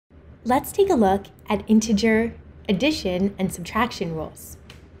let's take a look at integer addition and subtraction rules.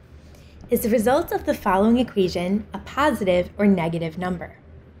 Is the result of the following equation a positive or negative number?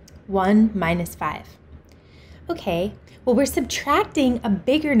 1 minus 5. Okay, well, we're subtracting a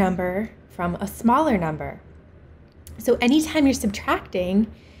bigger number from a smaller number. So anytime you're subtracting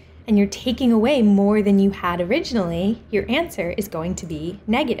and you're taking away more than you had originally, your answer is going to be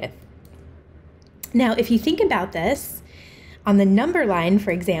negative. Now, if you think about this, on the number line,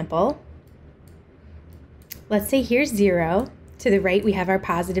 for example, let's say here's 0. To the right, we have our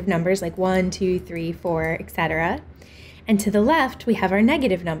positive numbers like 1, 2, 3, 4, etc. And to the left, we have our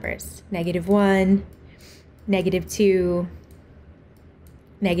negative numbers, -1, -2,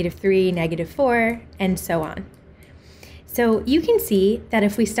 -3, -4, and so on. So you can see that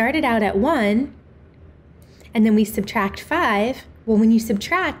if we started out at 1 and then we subtract 5, well, when you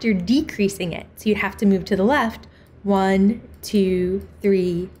subtract, you're decreasing it. So you'd have to move to the left 1, 2,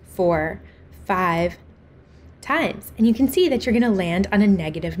 3, 4, 5 times. And you can see that you're going to land on a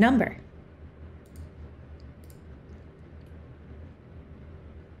negative number.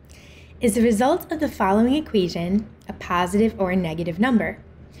 Is the result of the following equation a positive or a negative number?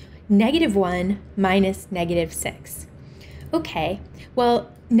 -1 minus -6. Okay,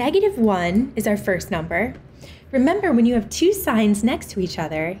 well, -1 is our first number. Remember, when you have two signs next to each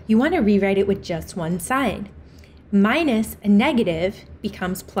other, you want to rewrite it with just one sign. Minus a negative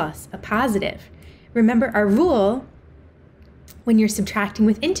becomes plus a positive. Remember, our rule when you're subtracting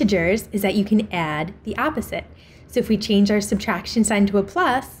with integers is that you can add the opposite. So if we change our subtraction sign to a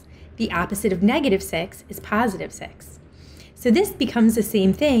plus, the opposite of -6 is +6. So this becomes the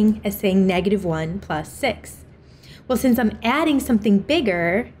same thing as saying -1 plus 6. Well, since I'm adding something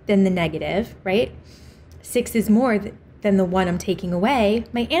bigger than the negative, right? 6 is more than the 1 I'm taking away,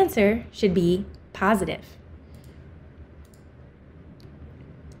 my answer should be positive.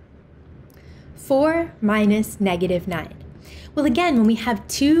 4 minus -9. Well, again, when we have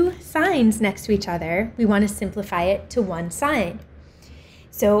two signs next to each other, we want to simplify it to one sign.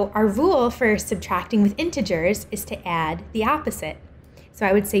 So our rule for subtracting with integers is to add the opposite. So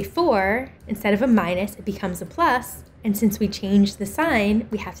I would say 4, instead of a minus, it becomes a plus, and since we changed the sign,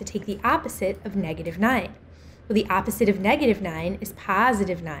 we have to take the opposite of -9. Well, the opposite of -9 is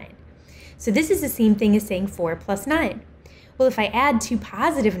 +9. So this is the same thing as saying 4 plus 9. Well, if I add two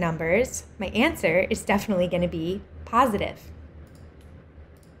positive numbers, my answer is definitely going to be positive.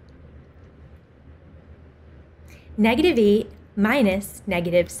 -8 minus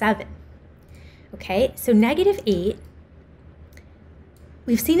 -7. Okay, so -8,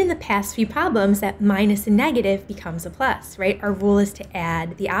 we've seen in the past few problems that minus a negative becomes a plus, right? Our rule is to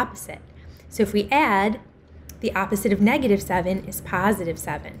add the opposite. So if we add, the opposite of -7 is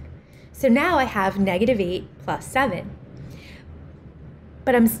 +7. So now I have -8 plus 7.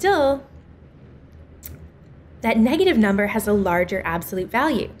 But that negative number has a larger absolute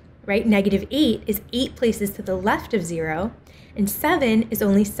value, right? -8 is 8 places to the left of 0, and 7 is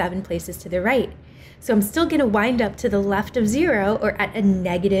only 7 places to the right. So I'm still going to wind up to the left of 0 or at a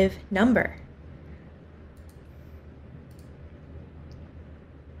negative number.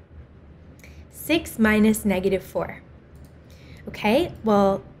 -6 minus -4. Okay,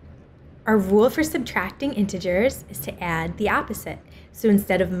 well, our rule for subtracting integers is to add the opposite. So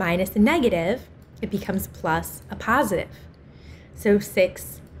instead of minus a negative, it becomes plus a positive. So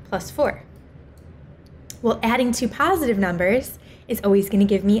 6 plus 4. Well, adding two positive numbers is always going to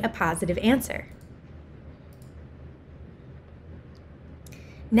give me a positive answer.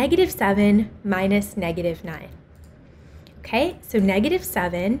 -7 minus -9. Okay, so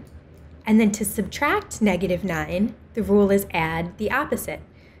 -7, and then to subtract -9, the rule is add the opposite.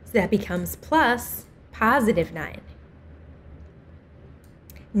 So that becomes plus +9.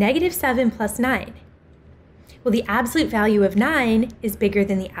 -7 plus 9. Well, the absolute value of 9 is bigger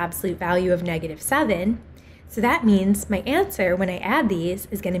than the absolute value of -7. So that means my answer when I add these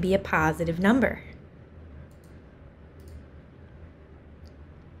is going to be a positive number.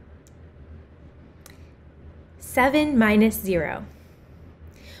 -7 minus 0.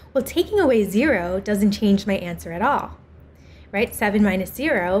 Well, taking away 0 doesn't change my answer at all, right? 7 minus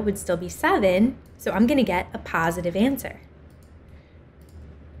 0 would still be 7, so I'm going to get a positive answer.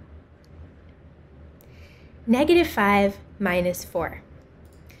 -5 minus 4.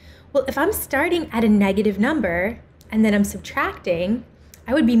 Well, if I'm starting at a negative number and then I'm subtracting,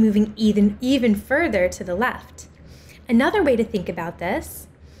 I would be moving even further to the left. Another way to think about this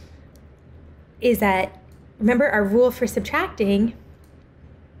is that, remember, our rule for subtracting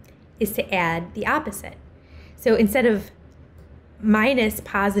is to add the opposite. So instead of minus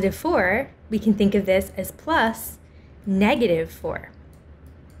 +4, we can think of this as plus -4.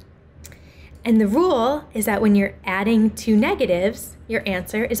 And the rule is that when you're adding two negatives, your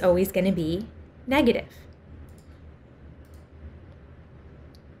answer is always going to be negative.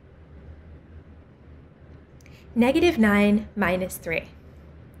 -9 minus 3.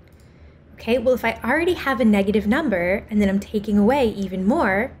 Okay, well, if I already have a negative number and then I'm taking away even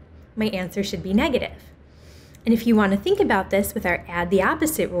more, my answer should be negative. And if you want to think about this with our add the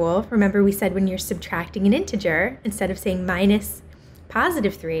opposite rule, remember we said when you're subtracting an integer, instead of saying minus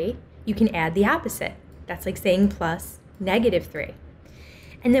 +3, you can add the opposite. That's like saying plus -3.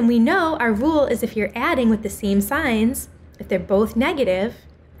 And then we know our rule is if you're adding with the same signs, if they're both negative,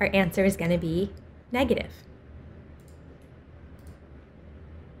 our answer is going to be negative.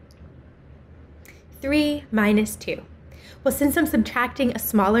 3 minus 2. Well, since I'm subtracting a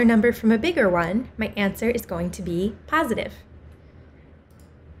smaller number from a bigger one, my answer is going to be positive.